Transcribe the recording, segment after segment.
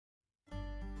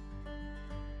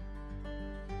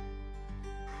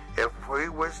If we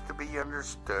wish to be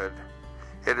understood,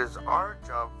 it is our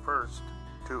job first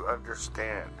to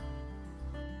understand.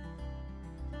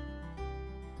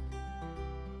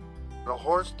 The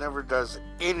horse never does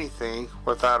anything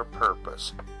without a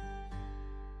purpose.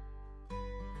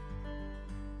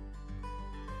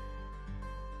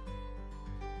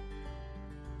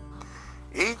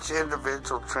 Each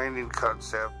individual training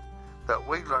concept that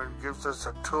we learn gives us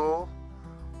a tool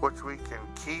which we can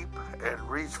keep and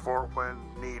reach for when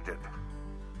needed.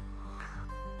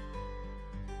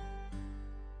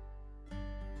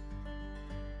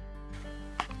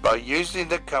 By using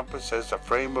the compass as a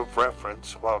frame of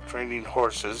reference while training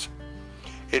horses,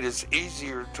 it is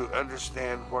easier to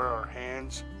understand where our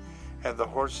hands and the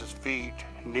horse's feet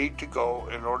need to go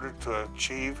in order to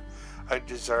achieve a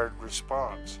desired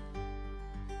response.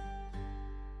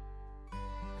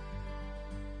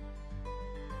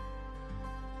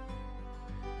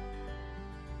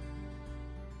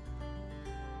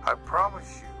 I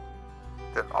promise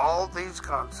you that all these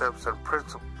concepts and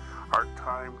principles are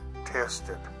time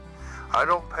tested. I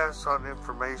don't pass on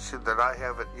information that I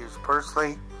haven't used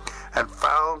personally and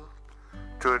found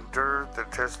to endure the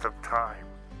test of time.